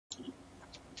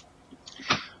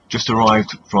Just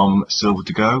arrived from Silver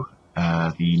to Go,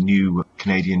 the new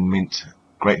Canadian Mint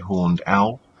Great Horned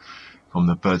Owl from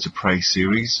the Birds of Prey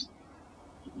series.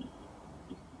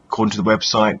 According to the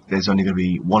website, there's only going to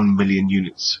be 1 million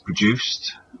units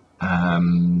produced.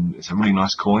 It's a really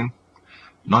nice coin,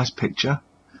 nice picture.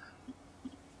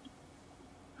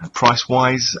 Price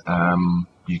wise,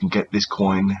 you can get this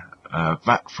coin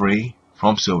VAT free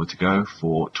from Silver to Go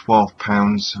for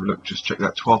 £12. Look, just check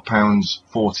that,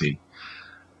 £12.40.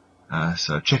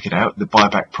 So check it out. The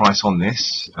buyback price on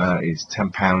this is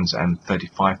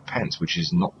 £10.35, which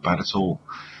is not bad at all.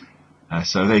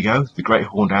 So there you go, the Great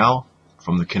Horned Owl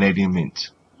from the Canadian Mint.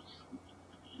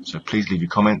 So please leave your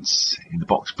comments in the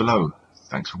box below.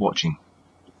 Thanks for watching.